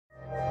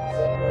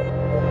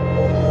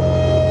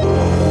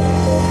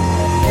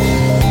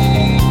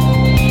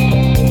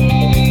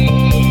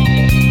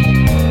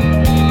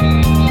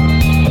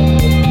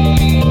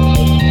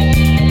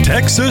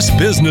Texas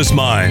Business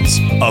Minds,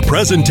 a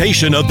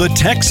presentation of the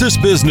Texas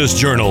Business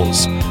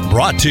Journals,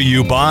 brought to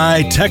you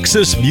by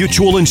Texas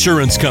Mutual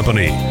Insurance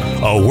Company,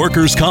 a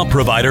workers' comp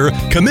provider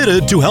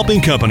committed to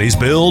helping companies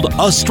build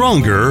a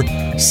stronger,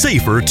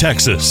 safer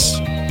Texas.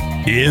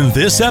 In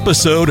this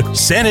episode,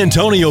 San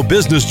Antonio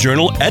Business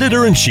Journal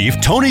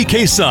Editor-in-Chief Tony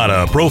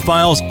Quesada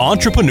profiles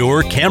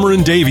entrepreneur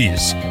Cameron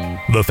Davies.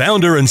 The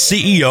founder and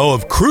CEO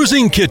of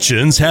Cruising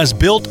Kitchens has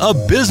built a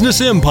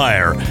business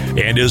empire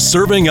and is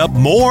serving up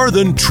more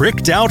than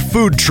tricked-out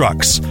food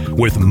trucks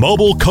with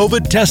mobile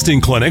COVID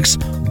testing clinics,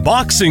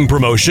 boxing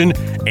promotion,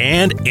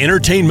 and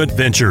entertainment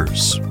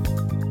ventures.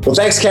 Well,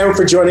 thanks, Cameron,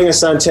 for joining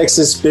us on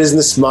Texas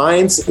Business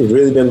Minds. We've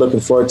really been looking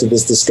forward to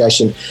this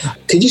discussion.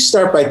 Could you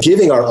start by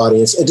giving our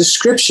audience a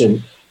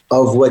description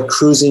of what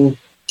Cruising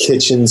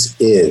Kitchens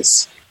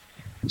is?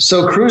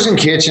 So Cruising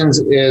Kitchens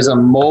is a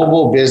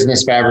mobile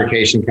business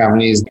fabrication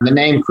company. The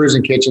name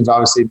Cruising Kitchens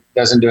obviously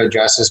doesn't do it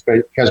justice,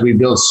 but because we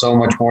build so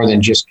much more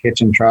than just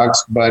kitchen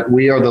trucks. But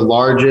we are the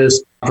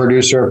largest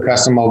producer of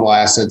custom mobile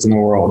assets in the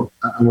world.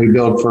 We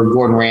build for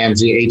Gordon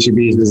Ramsay,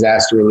 H-E-B's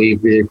disaster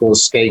relief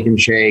vehicles, Steak and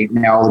Shake,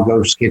 now all the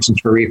ghost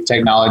kitchens for Reef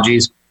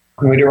Technologies.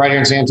 And we do it right here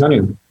in San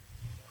Antonio.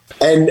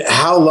 And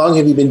how long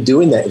have you been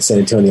doing that in San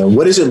Antonio?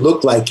 What does it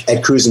look like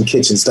at Cruising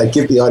Kitchens? Like,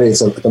 give the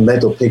audience a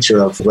mental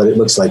picture of what it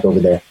looks like over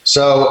there.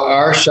 So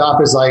our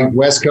shop is like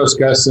West Coast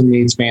Custom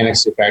meets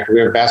Fantasy Factory.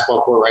 We have a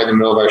basketball court right in the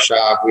middle of our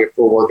shop. We have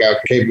full workout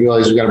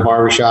capabilities. We've got a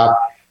barber shop.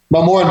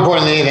 But more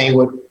important than anything,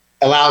 what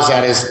allows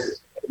that is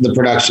the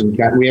production.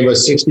 We have a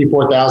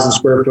 64,000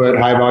 square foot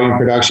high volume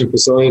production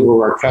facility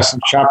where our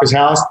custom shop is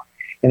housed.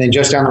 And then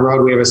just down the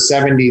road, we have a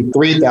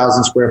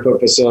 73,000 square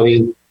foot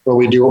facility where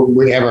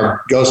we have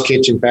our ghost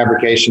kitchen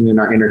fabrication in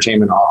our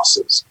entertainment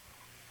offices.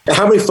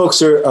 How many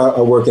folks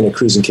are working at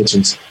Cruising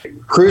Kitchens?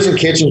 Cruising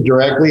Kitchens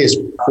directly is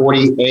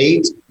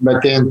 48,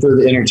 but then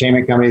through the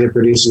entertainment company that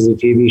produces the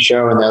TV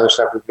show and the other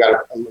stuff, we've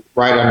got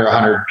right under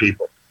 100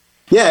 people.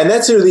 Yeah, and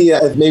that's really,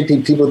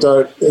 maybe people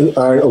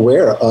aren't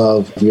aware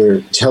of your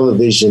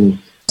television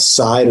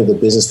side of the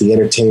business, the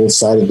entertainment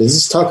side of the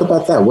business. Talk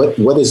about that.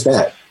 What is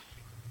that?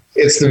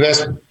 It's the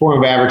best form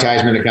of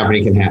advertisement a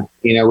company can have.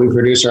 You know, we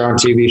produce our own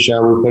TV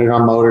show. We put it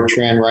on Motor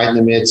Trend right in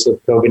the midst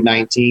of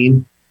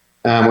COVID-19.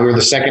 We were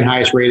the second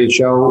highest rated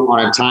show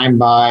on a time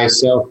by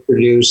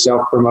self-produced,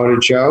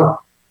 self-promoted show.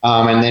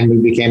 And then we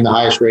became the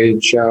highest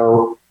rated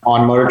show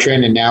on Motor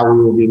Trend. And now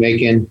we will be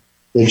making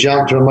the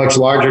jump to a much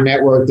larger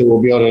network that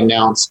we'll be able to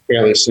announce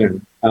fairly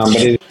soon. But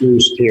it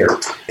is here.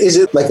 Is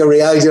it like a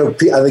reality show?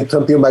 I think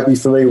some people might be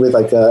familiar with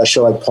like a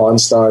show like Pawn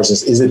Stars.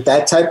 Is it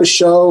that type of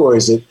show, or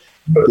is it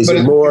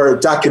more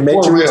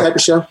documentary type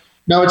of show?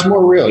 No, it's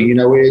more real. You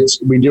know,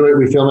 we do it.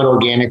 We film it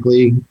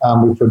organically.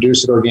 We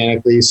produce it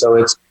organically. So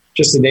it's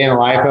just a day in the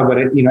life of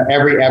it. You know,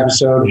 every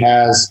episode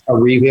has a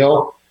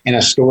reveal and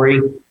a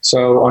story.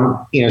 So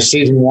on,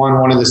 season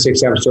one of the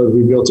 6 episodes,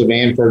 we built a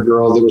van for a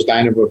girl that was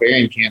dying of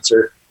ovarian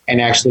cancer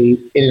and actually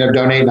ended up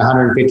donating a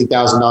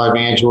 $150,000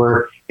 van to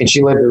her. And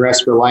she lived the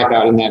rest of her life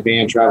out in that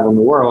van, traveling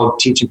the world,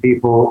 teaching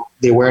people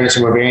the awareness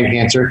of ovarian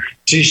cancer.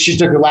 She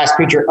took the last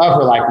picture of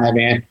her life in that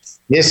van.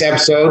 This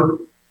episode,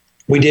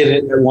 we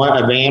did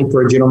a van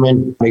for a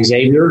gentleman,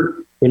 Xavier,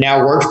 who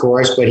now works for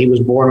us, but he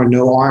was born with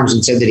no arms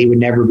and said that he would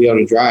never be able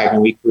to drive.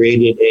 And we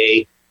created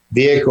a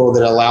vehicle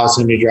that allows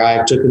him to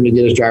drive, took him to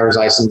get his driver's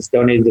license,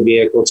 donated the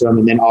vehicle to him,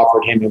 and then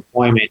offered him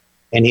employment.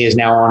 And he is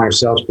now on our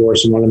sales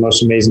force and one of the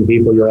most amazing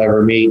people you'll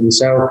ever meet. And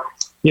so,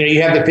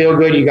 you have the feel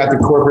good, you got the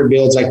corporate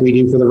builds like we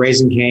do for the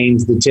Raising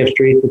Cane's, the Tiff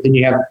Street, but then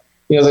you have,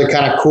 the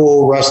kind of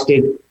cool,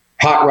 rusted,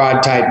 hot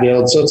rod type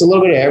build. So it's a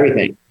little bit of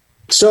everything.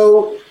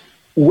 So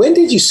when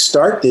did you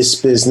start this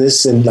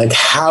business, and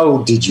how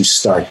did you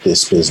start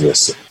this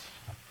business?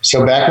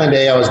 So back in the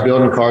day, I was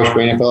building cars for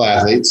NFL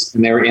athletes,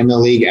 and they were in the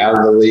league, out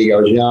of the league. I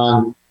was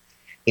young,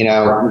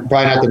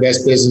 probably not the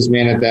best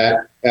businessman at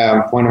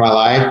that point in my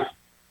life.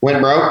 Went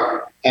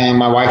broke, and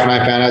my wife and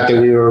I found out that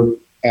we were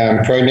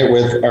pregnant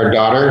with our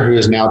daughter, who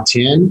is now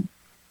 10.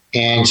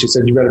 And she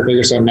said, "You better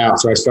figure something out."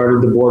 So I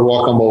started the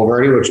Boardwalk on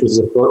Bulverde, which was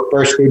the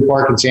first food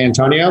park in San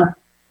Antonio.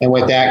 And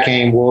with that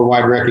came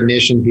worldwide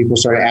recognition. People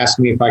started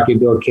asking me if I could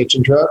build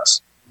kitchen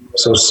trucks.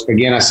 So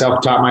again, I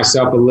self-taught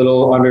myself a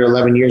little under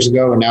 11 years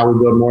ago, and now we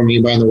build more than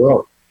anybody in the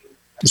world.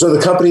 So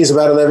the company is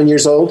about 11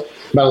 years old?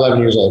 About 11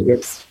 years old,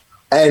 yep.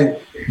 And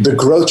the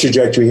growth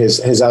trajectory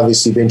has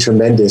obviously been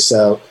tremendous.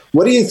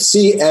 What do you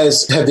see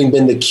as having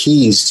been the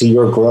keys to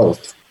your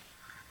growth?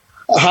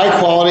 High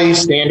quality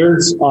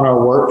standards on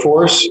our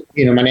workforce.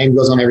 My name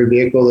goes on every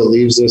vehicle that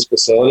leaves this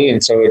facility.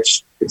 And so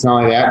it's not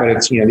only that, but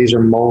it's, these are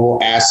mobile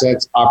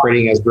assets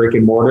operating as brick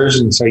and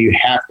mortars. And so you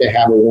have to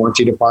have a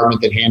warranty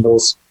department that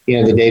handles,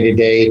 the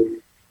day-to-day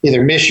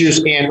either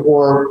misuse and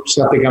or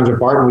stuff that comes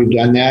apart. And we've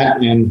done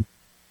that. And,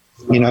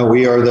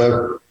 we are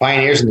the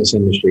pioneers in this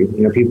industry.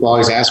 People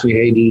always ask me,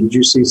 "Hey, did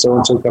you see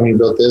so-and-so company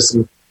built this?"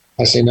 And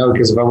I say no,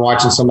 because if I'm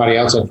watching somebody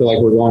else, I feel like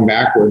we're going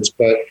backwards.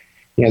 But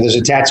there's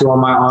a tattoo on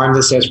my arm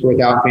that says,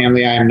 "Without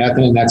family, I am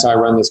nothing." And that's how I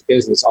run this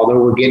business. Although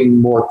we're getting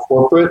more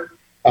corporate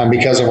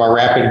because of our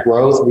rapid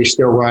growth, we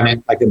still run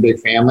it like a big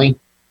family.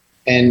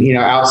 And,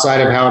 outside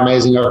of how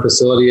amazing our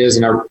facility is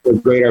and how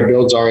great our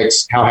builds are,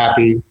 it's how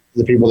happy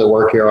the people that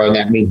work here are. And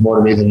that means more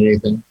to me than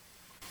anything.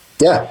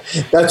 Yeah.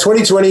 Now,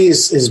 2020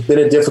 has been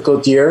a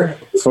difficult year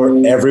for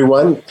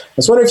everyone. I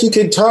was wondering if you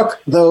could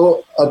talk,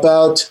 though,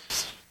 about,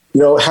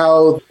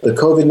 how the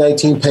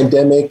COVID-19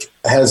 pandemic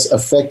has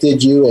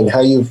affected you and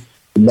how you've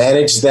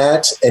managed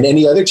that and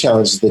any other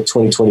challenges that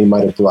 2020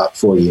 might have brought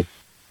for you.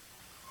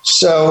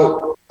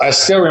 So I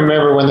still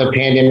remember when the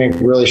pandemic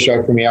really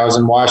struck for me. I was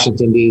in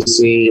Washington,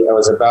 D.C. I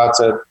was about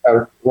to,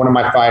 one of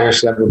my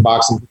fighters at the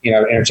boxing,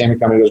 entertainment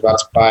company was about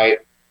to fight.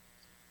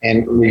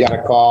 And we got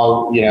a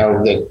call,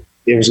 that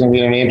it was going to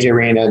be in an empty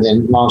arena.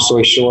 Then long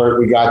story short,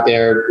 we got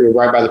there, we were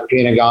right by the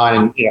Pentagon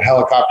and,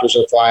 helicopters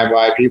are flying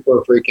by. People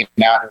are freaking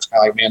out. And it's kind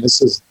of like, man,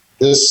 this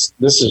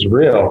is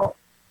real.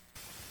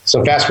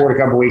 So fast forward a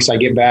couple of weeks, I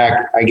get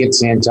back, I get to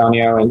San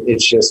Antonio, and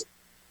it's just,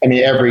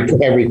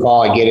 every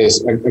call I get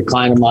is a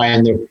client of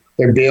mine,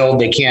 their build,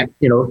 they can't,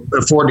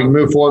 afford to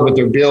move forward with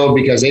their build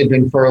because they've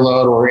been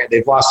furloughed or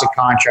they've lost a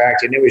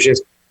contract. And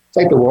it's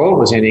like the world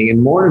was ending.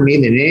 And more to me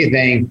than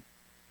anything,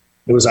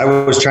 I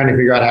was trying to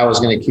figure out how I was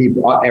going to keep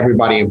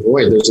everybody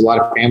employed. There's a lot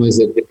of families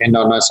that depend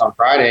on us on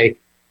Friday.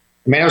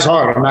 It was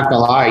hard. I'm not going to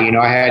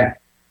lie.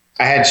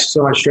 I had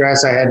so much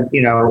stress. I had,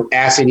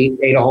 acid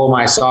ate a hole in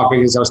my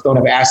esophagus. I was throwing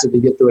up acid to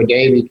get through a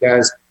day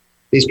because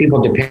these people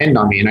depend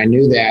on me. And I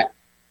knew that.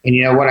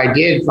 And, what I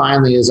did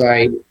finally is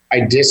I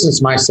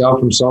distanced myself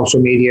from social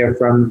media,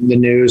 from the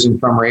news and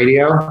from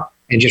radio,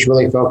 and just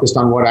really focused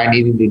on what I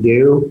needed to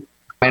do.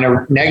 And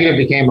a negative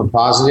became a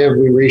positive.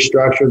 We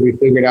restructured. We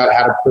figured out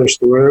how to push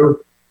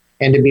through.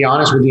 And to be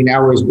honest with you,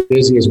 now we're as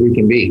busy as we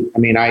can be.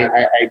 We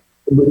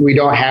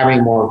don't have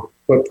any more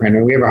footprint.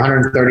 And we have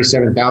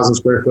 137,000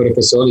 square foot of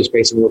facility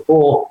space, and we're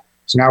full.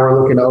 So now we're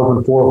looking to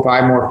open 4 or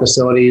 5 more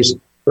facilities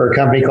for a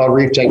company called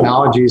Reef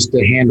Technologies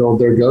to handle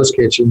their ghost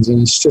kitchens.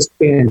 And it's just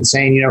been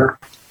insane. You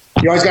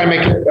always got to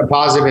make a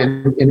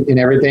positive in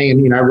everything.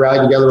 And, I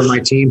rallied together with my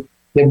team.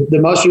 The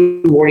most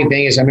rewarding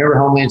thing is I remember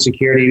Homeland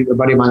Security, a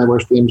buddy of mine that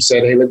works for them,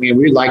 said, hey, look, man,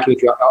 we'd like you,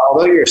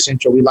 although you're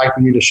essential, we'd like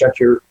for you to shut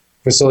your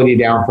facility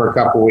down for a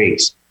couple of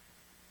weeks.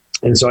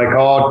 And so I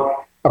called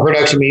a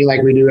production meeting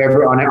like we do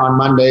on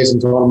Mondays and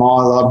told them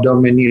all I loved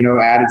them and,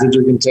 attitudes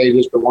are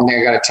contagious. But one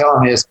thing I got to tell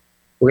them is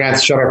we're going to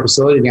have to shut our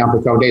facility down for a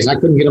couple of days. And I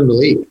couldn't get them to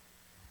leave.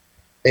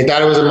 They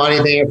thought it was a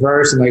money thing at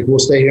first and we'll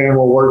stay here and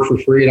we'll work for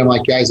free. And I'm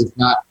like, guys, it's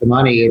not the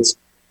money. It's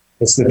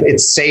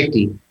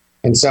safety.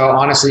 And so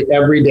honestly,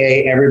 every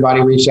day,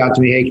 everybody reached out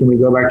to me. Hey, can we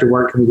go back to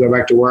work? Can we go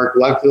back to work?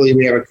 Luckily,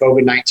 we have a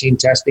COVID-19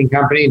 testing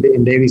company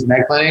in Davies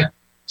Med Clinic.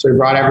 So we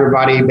brought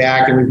everybody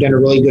back and we've done a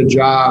really good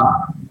job.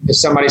 If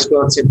somebody's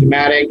feeling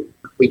symptomatic,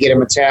 we get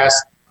them a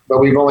test, but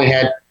we've only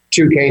had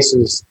 2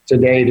 cases to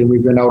date and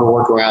we've been able to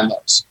work around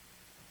those.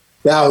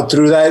 Now,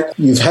 through that,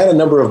 you've had a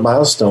number of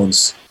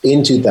milestones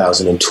in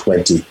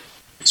 2020.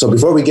 So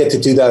before we get to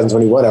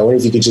 2021, I wonder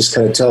if you could just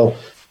kind of tell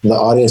the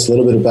audience a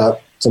little bit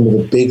about some of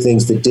the big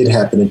things that did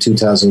happen in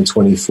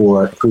 2020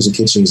 for Cruising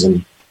Kitchens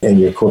and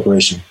your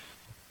corporation.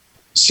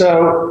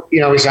 So,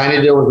 we signed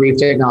a deal with Reef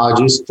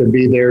Technologies to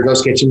be their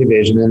ghost kitchen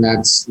division, and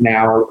that's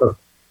now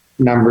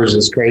numbers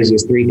as crazy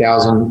as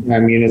 3,000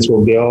 units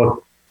we'll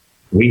build.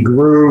 We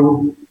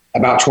grew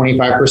about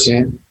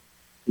 25%.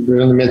 We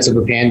grew in the midst of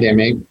a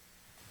pandemic.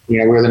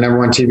 We're the number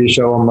 1 TV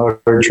show on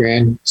Motor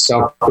Trend,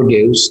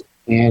 self-produced.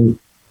 And,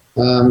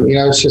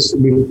 it's just,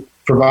 we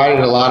provided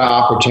a lot of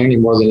opportunity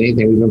more than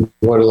anything. We've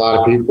employed a lot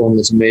of people in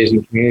this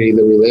amazing community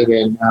that we live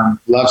in.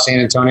 Love San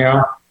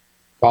Antonio,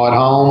 call it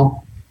home.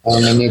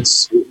 And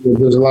there's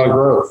a lot of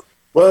growth.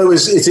 Well,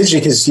 it's interesting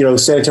because,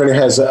 San Antonio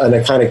has an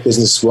iconic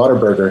business,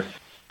 Whataburger,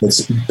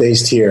 that's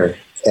based here.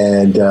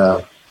 And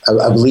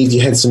I believe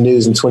you had some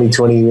news in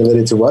 2020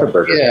 related to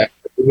Whataburger. Yeah,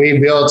 we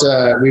built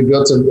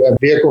a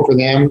vehicle for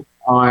them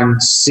on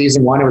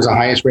season 1. It was the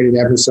highest rated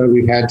episode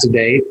we've had to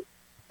date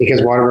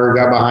because Whataburger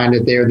got behind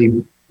it. They're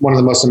one of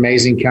the most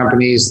amazing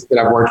companies that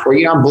I've worked for.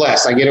 I'm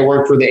blessed. I get to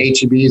work for the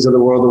HEBs of the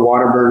world, the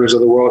Whataburgers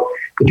of the world,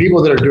 the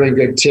people that are doing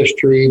good Tisch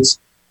treats,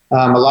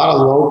 a lot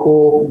of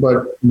local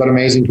but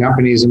amazing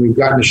companies. And we've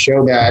gotten to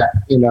show that,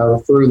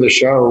 through the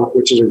show,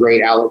 which is a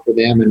great outlet for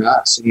them and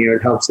us. And,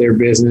 it helps their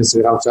business.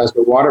 It helps us.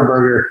 But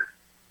Whataburger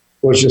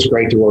was just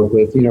great to work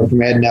with,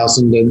 from Ed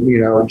Nelson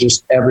to,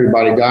 just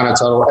everybody, Donna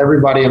Tuttle,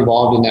 everybody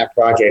involved in that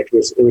project.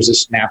 It was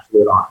just an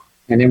absolute honor.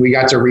 And then we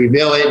got to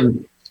reveal it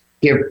and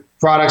give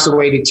products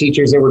away to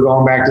teachers that were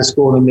going back to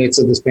school in the midst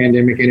of this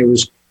pandemic. And it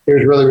was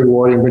really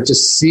rewarding. But to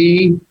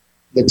see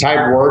the type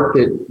of work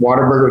that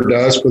Whataburger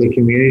does for the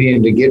community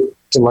and to get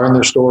to learn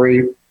their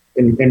story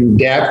in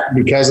depth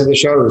because of the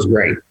show, it was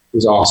great. It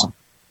was awesome.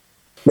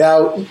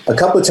 Now, a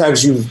couple of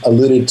times you've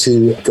alluded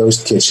to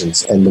ghost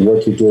kitchens and the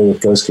work you're doing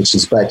with ghost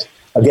kitchens. But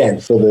again,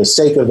 for the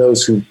sake of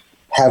those who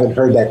haven't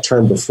heard that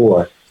term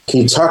before,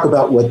 can you talk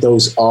about what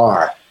those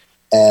are?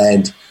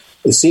 And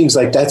it seems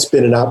like that's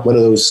been one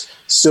of those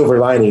silver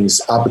linings,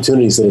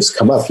 opportunities that has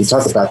come up. Can you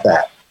talk about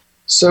that?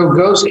 So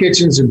ghost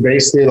kitchens are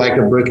basically like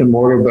a brick and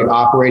mortar, but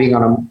operating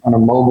on a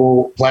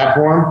mobile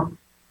platform.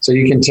 So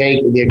you can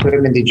take the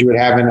equipment that you would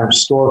have in a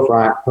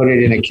storefront, put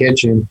it in a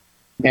kitchen,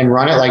 and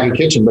run it like a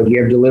kitchen. But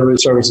you have delivery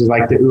services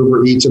like the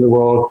Uber Eats of the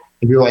world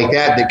and people like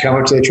that come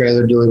up to the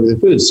trailer, deliver the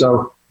food.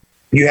 So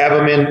you have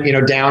them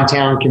in,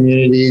 downtown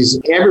communities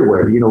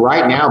everywhere.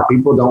 Right now,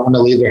 people don't want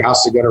to leave their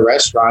house to go to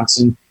restaurants.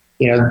 And,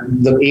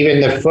 even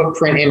the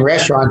footprint in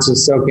restaurants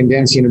is so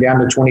condensed, down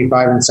to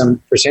 25% in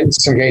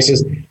some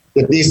cases,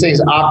 that these things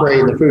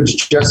operate and the food's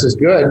just as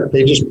good.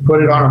 They just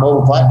put it on a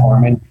mobile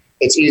platform, and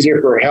it's easier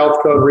for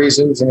health code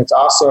reasons. And it's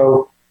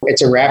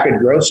a rapid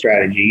growth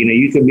strategy.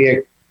 You can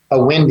be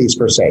a Wendy's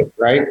per se,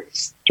 right?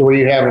 To where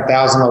you have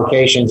 1,000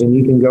 locations and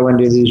you can go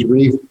into these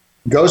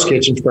ghost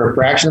kitchens for a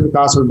fraction of the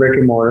cost of a brick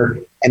and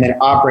mortar and then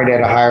operate at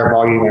a higher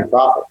volume and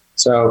profit.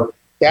 So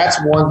that's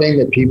one thing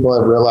that people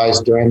have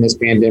realized during this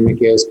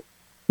pandemic is,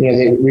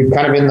 we've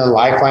kind of been the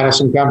lifeline of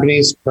some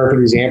companies.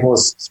 Perfect example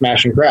is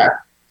Smash and Crack.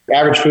 The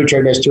average food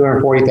truck does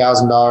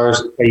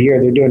 $240,000 a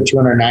year. They're doing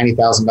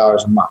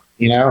 $290,000 a month,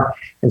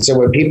 And so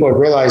what people have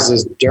realized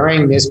is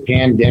during this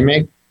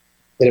pandemic,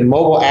 that a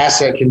mobile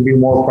asset can be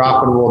more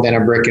profitable than a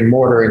brick and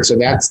mortar. And so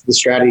that's the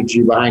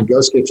strategy behind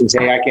ghost kitchens.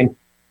 Hey,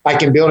 I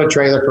can build a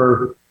trailer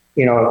for,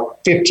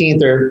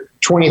 15th or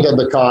 20th of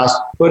the cost,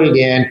 put it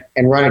in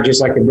and run it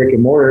just like a brick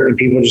and mortar, and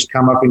people just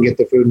come up and get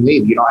the food and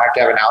leave. You don't have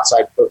to have an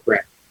outside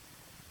footprint.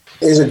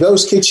 Is a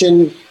ghost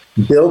kitchen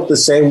built the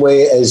same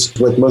way as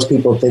what most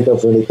people think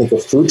of when they think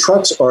of food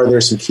trucks, or are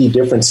there some key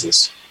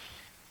differences?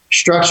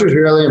 Structure is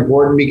really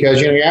important because,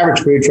 your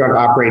average food truck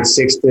operates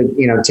 6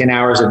 to 10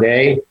 hours a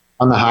day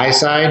on the high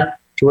side,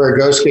 to where a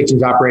ghost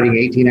kitchen's operating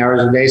 18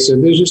 hours a day. So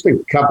there's just a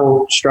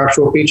couple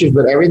structural features,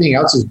 but everything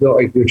else is built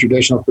like a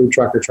traditional food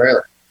truck or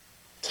trailer.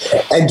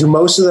 And do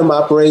most of them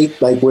operate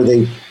like where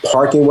they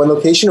park in one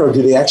location, or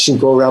do they actually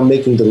go around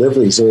making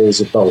deliveries, or is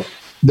it both?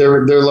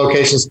 They're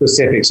location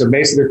specific. So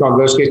basically they're called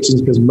ghost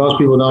kitchens because most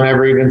people don't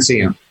ever even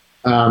see them.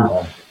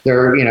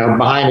 They're,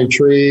 behind a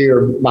tree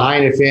or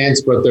behind a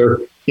fence, but they're,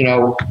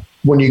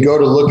 when you go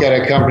to look at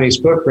a company's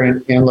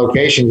footprint and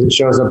locations, it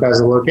shows up as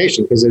a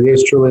location because it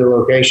is truly a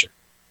location.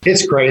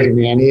 It's crazy,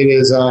 man. It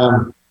is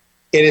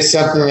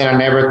something that I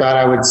never thought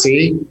I would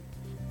see.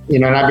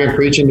 And I've been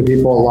preaching to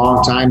people a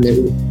long time that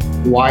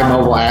why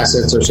mobile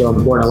assets are so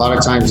important. A lot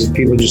of times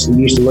people just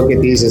used to look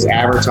at these as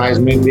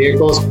advertisement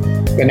vehicles,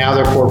 but now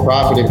they're for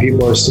profit and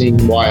people are seeing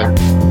why.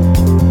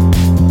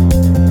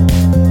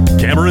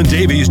 Cameron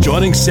Davies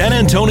joining San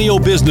Antonio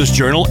Business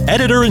Journal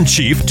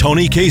editor-in-chief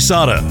Tony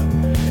Quesada.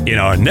 In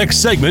our next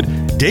segment,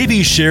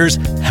 Davies shares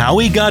how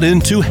he got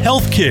into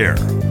healthcare.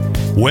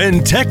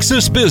 When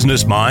Texas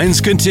Business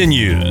Minds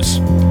continues.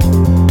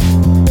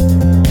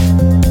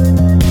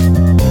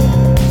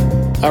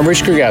 I'm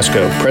Rich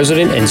Gergasco,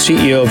 President and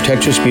CEO of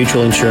Texas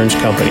Mutual Insurance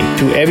Company.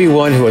 To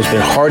everyone who has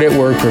been hard at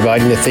work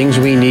providing the things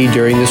we need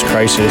during this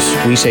crisis,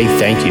 we say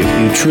thank you.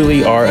 You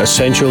truly are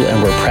essential,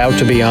 and we're proud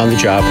to be on the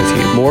job with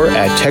you. More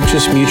at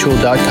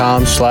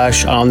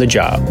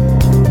texasmutual.com/on-the-job.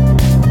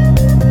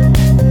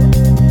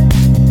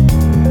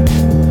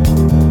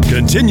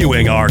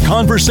 Continuing our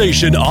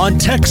conversation on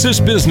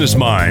Texas Business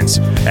Minds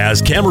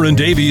as Cameron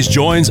Davies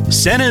joins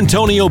San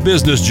Antonio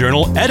Business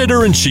Journal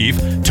editor-in-chief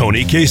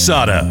Tony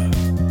Quesada.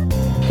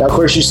 Now, of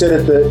course, you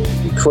said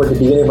toward the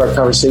beginning of our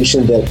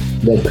conversation that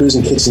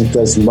Cruising Kitchen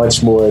does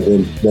much more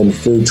than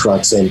food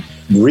trucks. And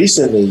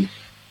recently,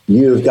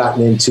 you have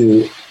gotten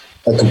into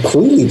a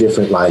completely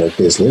different line of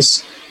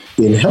business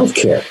in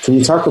healthcare. Can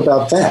you talk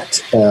about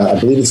that? I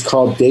believe it's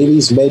called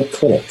Davies Med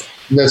Clinic.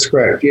 That's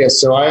correct. Yes.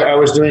 So I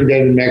was doing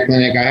Davies Med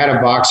Clinic. I had a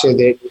boxer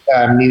that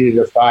needed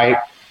a fight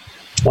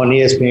on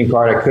ESPN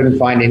card. I couldn't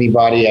find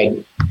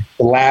anybody.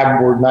 The lab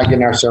were not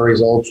getting our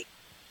results.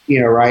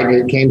 Right.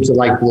 It came to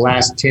like the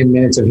last 10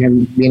 minutes of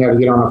him being able to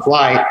get on a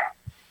flight,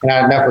 and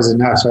enough was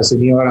enough. So I said,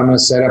 I'm going to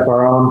set up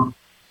our own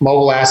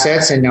mobile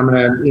assets, and I'm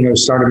going to,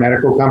 start a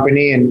medical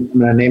company, and I'm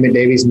going to name it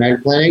Davies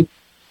Med Clinic.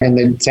 And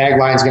the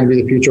tagline is going to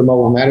be the future of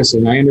mobile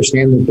medicine. I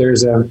understand that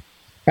there's a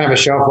kind of a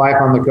shelf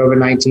life on the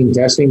COVID-19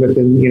 testing, but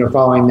then,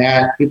 following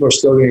that, people are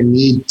still going to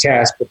need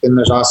tests, but then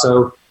there's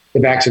also the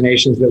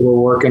vaccinations that we're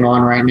working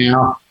on right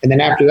now. And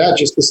then after that,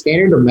 just the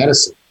standard of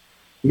medicine.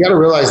 You got to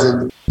realize that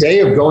the day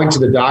of going to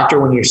the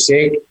doctor when you're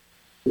sick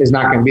is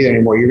not going to be there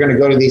anymore. You're going to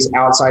go to these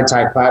outside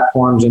type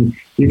platforms, and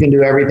you can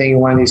do everything in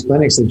one of these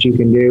clinics that you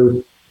can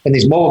do, and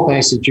these mobile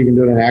clinics that you can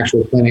do in an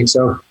actual clinic.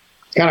 So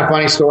it's kind of a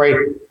funny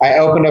story. I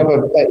opened up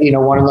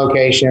one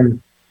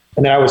location,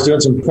 and then I was doing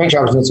some print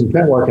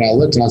work, and I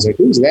looked and I was like,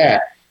 who's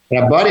that?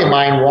 And a buddy of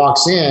mine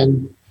walks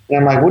in, and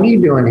I'm like, what are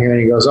you doing here?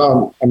 And he goes,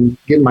 oh, I'm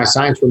getting my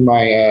signs from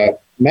my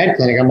med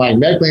clinic. I'm like,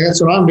 med clinic,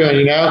 that's what I'm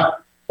doing,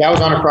 That was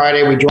on a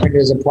Friday. We joined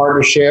as a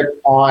partnership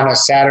on a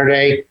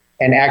Saturday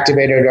and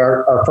activated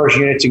our first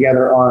unit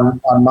together on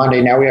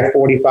Monday. Now we have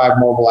 45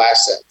 mobile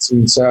assets.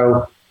 And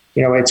so,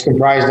 it's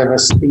comprised of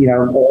us,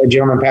 a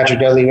gentleman, Patrick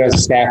Dudley, who has a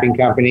staffing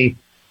company,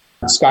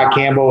 Scott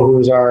Campbell,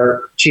 who's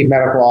our chief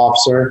medical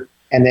officer,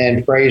 and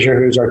then Frazier,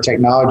 who's our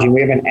technology.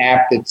 We have an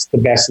app that's the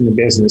best in the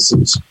business.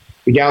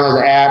 You download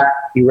the app,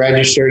 you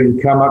register, you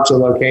come up to the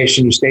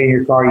location, you stay in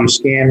your car, you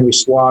scan, we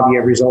swab, you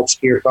have results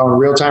to your phone,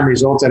 real-time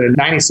results at a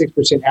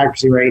 96%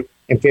 accuracy rate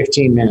in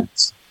 15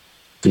 minutes.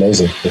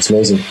 Amazing. It's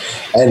amazing.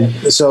 And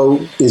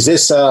so is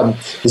this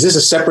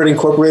a separate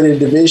incorporated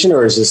division,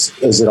 or is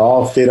it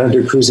all fit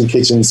under Cruising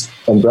Kitchens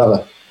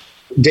umbrella?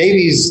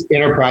 Davies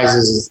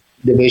Enterprises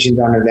division's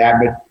under that,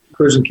 but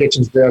Cruising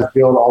Kitchens does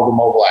build all the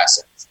mobile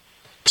assets.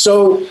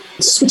 So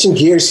switching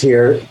gears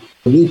here,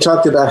 you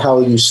talked about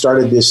how you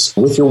started this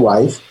with your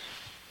wife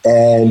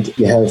and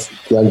you have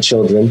young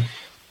children,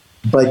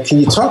 but can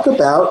you talk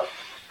about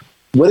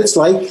what it's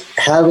like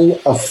having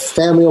a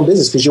family-owned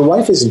business? Because your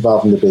wife is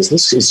involved in the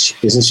business,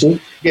 isn't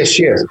she? Yes,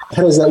 she is.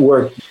 How does that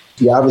work?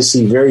 You're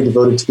obviously very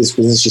devoted to this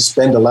business. You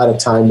spend a lot of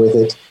time with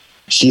it.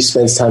 She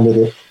spends time with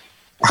it.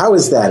 How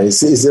is that?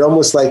 Is it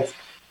almost like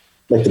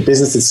the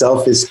business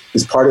itself is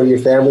part of your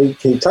family?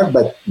 Can you talk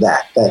about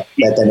that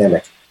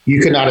dynamic? You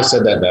could not have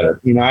said that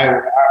better.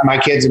 My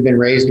kids have been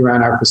raised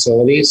around our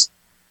facilities.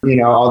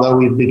 Although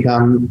we've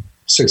become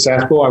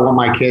successful, I want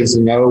my kids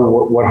to know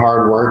what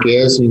hard work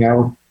is.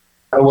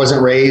 I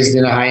wasn't raised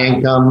in a high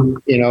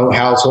income,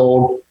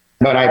 household,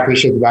 but I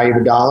appreciate the value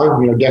of a dollar.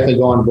 Definitely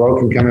going broke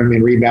and coming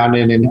and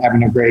rebounding and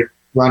having a great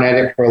run at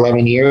it for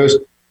 11 years.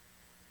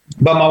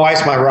 But my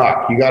wife's my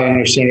rock. You got to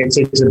understand, it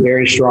takes a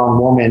very strong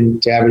woman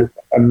to have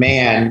a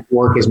man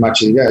work as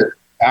much as he does.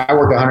 I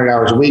work 100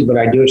 hours a week, but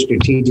I do it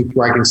strategic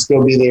where I can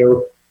still be there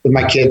with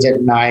my kids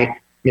at night.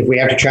 If we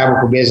have to travel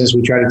for business,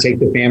 we try to take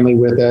the family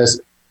with us.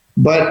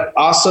 But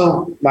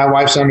also my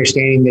wife's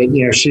understanding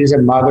that, she's a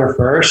mother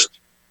first.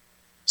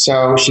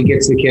 So she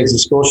gets the kids to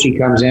school. She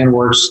comes in,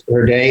 works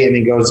her day, and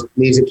then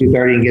leaves at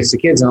 2:30 and gets the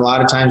kids. And a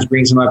lot of times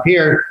brings them up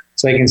here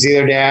so they can see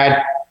their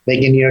dad. They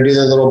can, do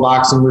their little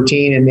boxing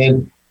routine. And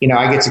then,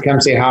 I get to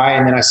come say hi,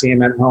 and then I see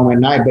him at home at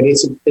night. But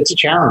it's a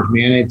challenge,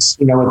 man. It's,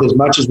 with as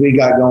much as we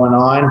got going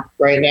on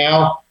right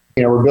now,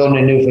 we're building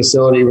a new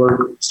facility. We're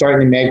starting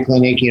the med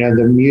clinic.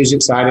 The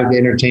music side of the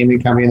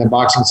entertainment company and the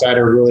boxing side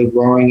are really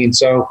growing. And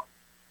so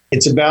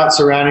it's about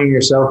surrounding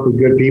yourself with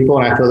good people.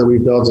 And I feel that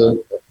we've built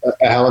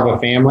a hell of a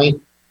family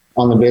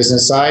on the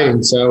business side.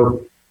 And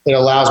so it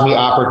allows me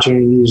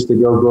opportunities to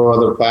go grow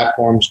other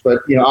platforms.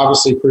 But,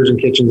 obviously Cruising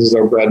Kitchens is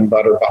our bread and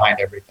butter behind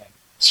everything.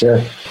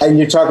 Sure. And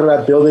you're talking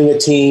about building a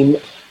team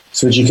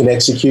so that you can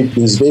execute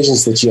these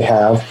visions that you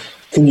have.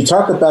 Can you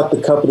talk about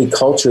the company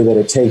culture that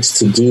it takes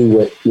to do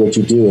what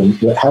you do?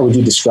 And how would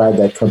you describe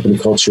that company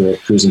culture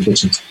at Cruising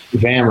Kitchens?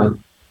 Family.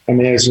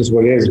 It's just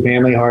what it is.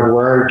 Family, hard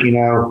work,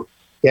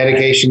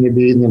 dedication to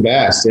being the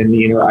best. And,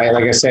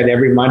 like I said,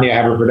 every Monday I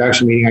have a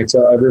production meeting. I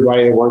tell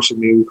everybody that works with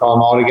me, we call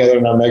them all together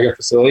in our mega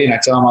facility, and I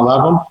tell them I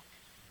love them.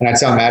 And I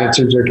tell them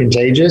attitudes are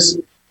contagious.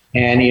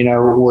 And,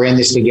 we're in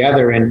this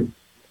together. And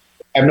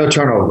I have no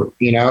turnover,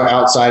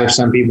 outside of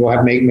some people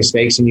make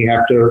mistakes and you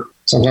have to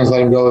sometimes let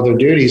them go with their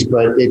duties.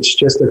 But it's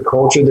just a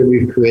culture that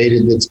we've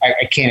created that's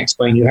I can't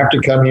explain. You have to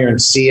come here and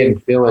see it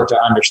and feel it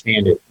to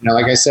understand it.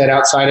 Like I said,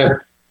 outside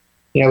of,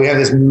 we have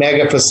this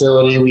mega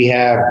facility. We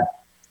have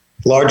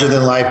larger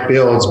than life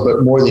builds,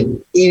 but more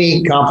than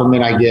any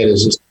compliment I get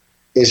is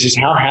just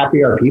how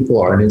happy our people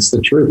are. And it's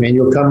the truth, man.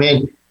 You'll come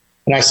in,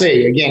 and I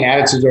say, again,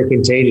 attitudes are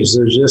contagious.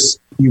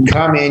 You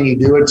come in, you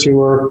do a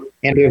tour,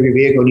 empty of your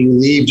vehicle, and you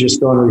leave just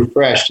feeling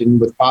refreshed and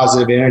with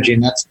positive energy.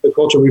 And that's the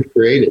culture we've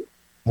created.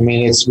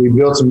 We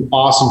built some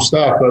awesome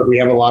stuff, but we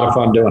have a lot of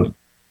fun doing it.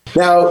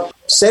 Now,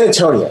 San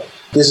Antonio,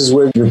 this is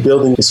where you're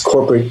building this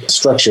corporate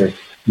structure.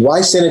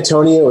 Why San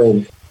Antonio,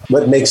 and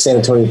what makes San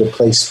Antonio the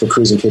place for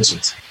Cruising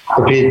Kitchens?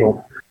 The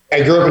people.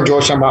 I grew up in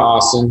Georgetown by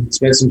Austin,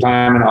 spent some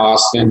time in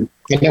Austin,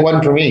 and it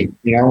wasn't for me.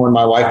 When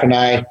my wife and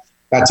I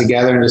got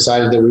together and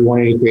decided that we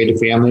wanted to create a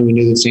family, we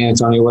knew that San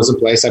Antonio was a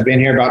place. I've been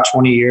here about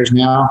 20 years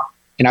now,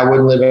 and I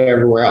wouldn't live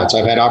everywhere else.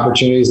 I've had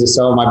opportunities to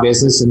sell my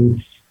business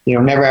and,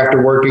 never have to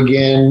work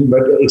again, but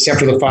except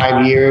for the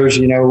 5 years,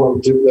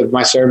 of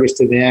my service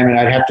to them, and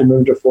I'd have to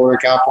move to Florida,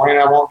 California,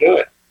 and I won't do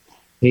it.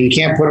 You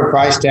can't put a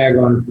price tag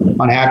on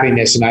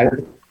happiness.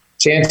 And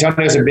San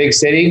Antonio is a big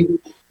city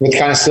with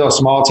kind of still a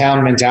small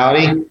town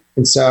mentality.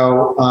 And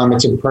so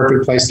it's a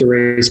perfect place to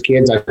raise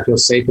kids. I feel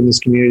safe in this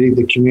community.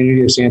 The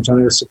community of San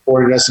Antonio has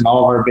supported us in all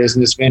of our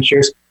business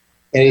ventures.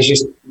 And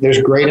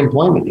there's great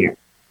employment here.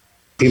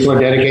 People are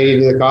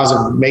dedicated to the cause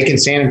of making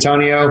San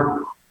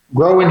Antonio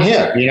grow and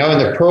hip,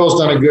 and the Pearl's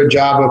done a good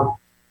job of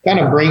kind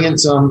of bringing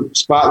some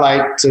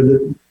spotlight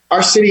to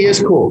our city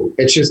is cool.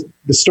 It's just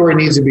the story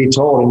needs to be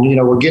told.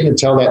 And, we're getting to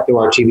tell that through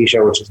our TV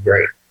show, which is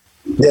great.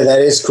 Yeah, that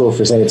is cool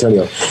for San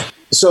Antonio.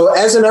 So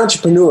as an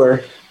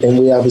entrepreneur, and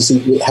we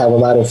obviously have a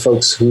lot of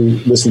folks who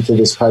listen to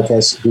this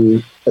podcast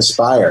who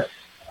aspire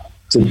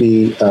to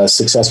be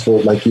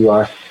successful like you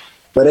are.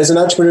 But as an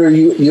entrepreneur,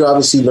 you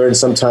obviously learn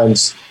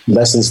sometimes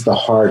lessons the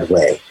hard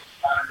way.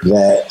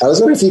 That I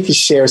was wondering if you could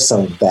share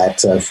some of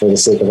that for the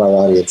sake of our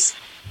audience.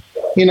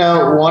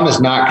 One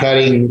is not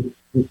cutting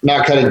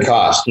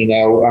costs. I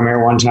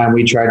remember one time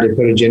we tried to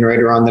put a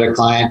generator on that a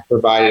client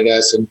provided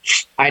us, and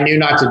I knew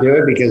not to do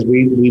it because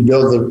we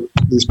build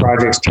these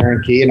projects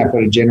turnkey, and I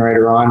put a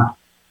generator on.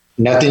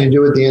 Nothing to do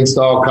with the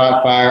install,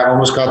 caught fire,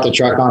 almost caught the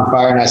truck on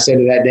fire. And I said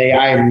to that day,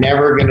 I am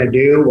never going to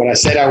do what I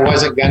said I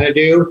wasn't going to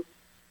do.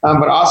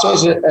 But also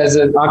as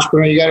an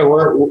entrepreneur, you got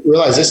to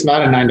realize it's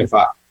not a 9 to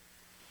 5.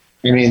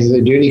 I mean,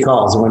 the duty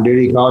calls. And when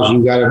duty calls,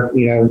 you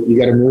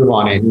gotta move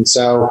on it. And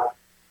so,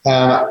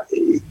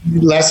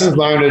 lessons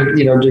learned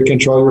to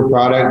control your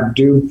product,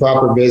 do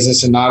proper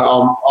business, and not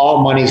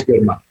all money's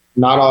good money.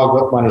 Not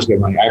all money's good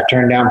money. I've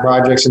turned down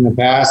projects in the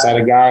past. I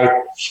had a guy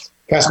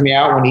cuss me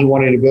out when he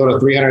wanted to build a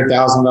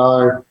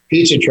 $300,000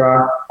 pizza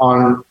truck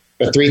on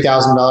a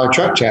 $3,000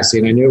 truck chassis,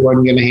 and I knew it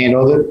wasn't going to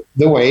handle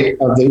the weight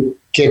of the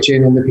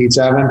kitchen and the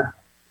pizza oven.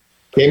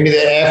 Gave me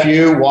the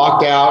FU,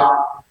 walked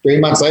out. 3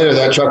 months later,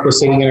 that truck was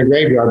sitting in a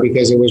graveyard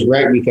because it was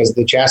wrecked because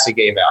the chassis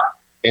gave out.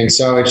 And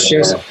so it's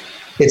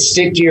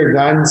stick to your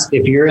guns.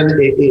 If you're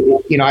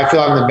I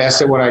feel I'm the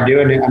best at what I do,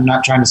 and I'm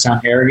not trying to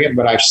sound arrogant,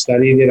 but I've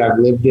studied it, I've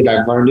lived it,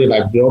 I've learned it,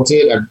 I've built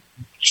it, I've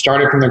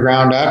started from the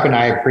ground up, and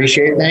I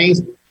appreciate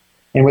things.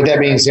 And with that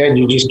being said,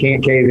 you just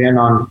can't cave in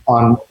on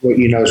what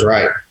you know is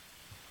right.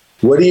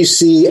 What do you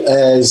see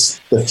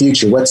as the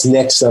future? What's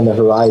next on the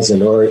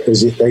horizon? Or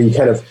are you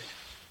kind of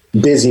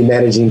busy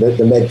managing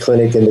the Med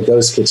Clinic and the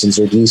ghost kitchens?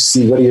 Or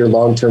what are your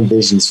long-term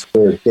visions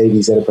for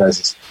Davies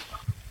Enterprises?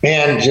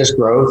 Man, just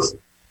growth.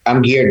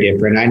 I'm geared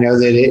different. I know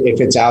that if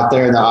it's out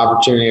there and the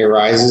opportunity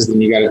arises, then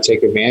you got to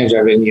take advantage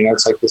of it. And,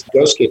 it's like this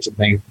ghost kitchen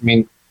thing. I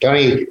mean,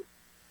 Tony,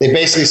 they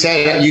basically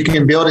said you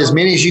can build as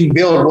many as you can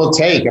build, we'll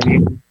take. I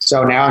mean,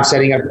 so now I'm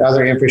setting up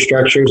other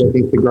infrastructures. I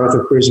think the growth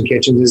of Cruising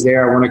Kitchens is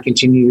there. I want to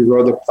continue to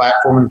grow the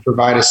platform and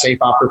provide a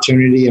safe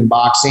opportunity in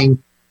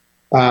boxing.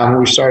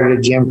 We started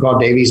a gym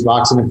called Davies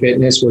Boxing and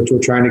Fitness, which we're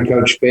trying to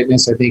coach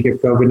fitness. I think if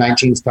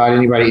COVID-19's taught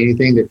anybody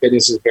anything, that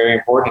fitness is very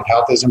important.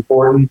 Health is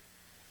important.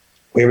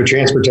 We have a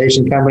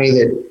transportation company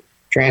that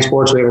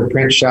transports. We have a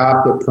print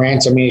shop that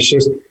prints. I mean, it's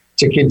just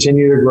to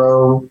continue to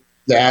grow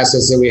the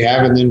assets that we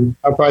have. And then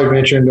I'll probably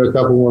venture into a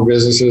couple more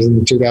businesses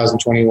in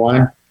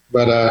 2021.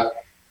 But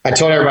I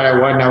told everybody I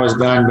wasn't, I was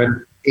done.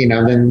 But,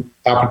 then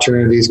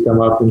opportunities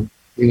come up and,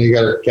 you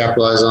got to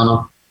capitalize on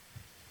them.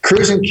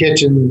 Cruising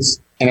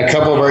Kitchens and a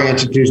couple of our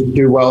entities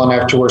do well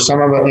enough to where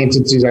some of the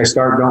entities I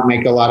start don't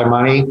make a lot of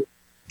money,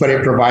 but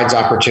it provides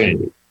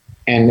opportunity.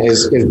 And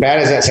as bad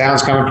as that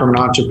sounds coming from an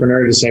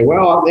entrepreneur to say,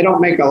 well, they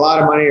don't make a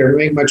lot of money or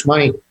make much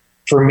money.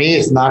 For me,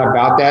 it's not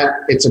about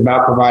that. It's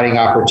about providing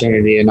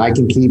opportunity. And I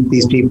can keep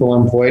these people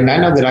employed. And I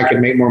know that I could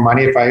make more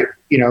money if I,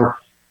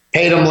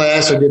 paid them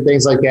less or did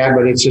things like that.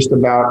 But it's just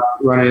about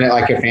running it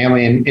like a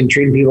family and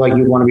treating people like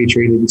you want to be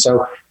treated. And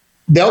so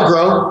they'll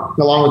grow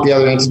along with the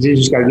other entities. You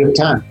just got to give it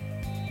time.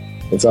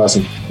 That's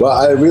awesome. Well,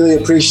 I really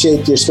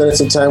appreciate you spending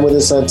some time with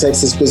us on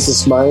Texas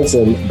Business Minds,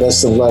 and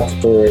best of luck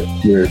for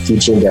your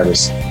future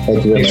endeavors.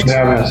 Thank you very much. Thanks for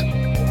having us.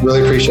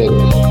 Really appreciate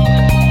it.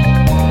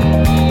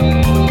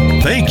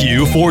 Thank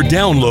you for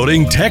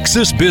downloading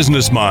Texas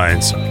Business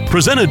Minds,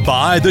 presented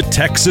by the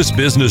Texas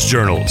Business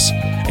Journals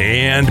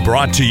and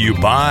brought to you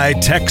by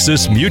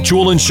Texas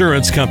Mutual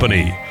Insurance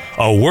Company,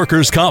 a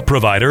workers' comp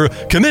provider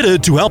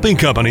committed to helping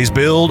companies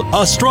build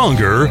a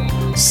stronger,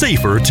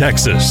 safer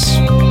Texas.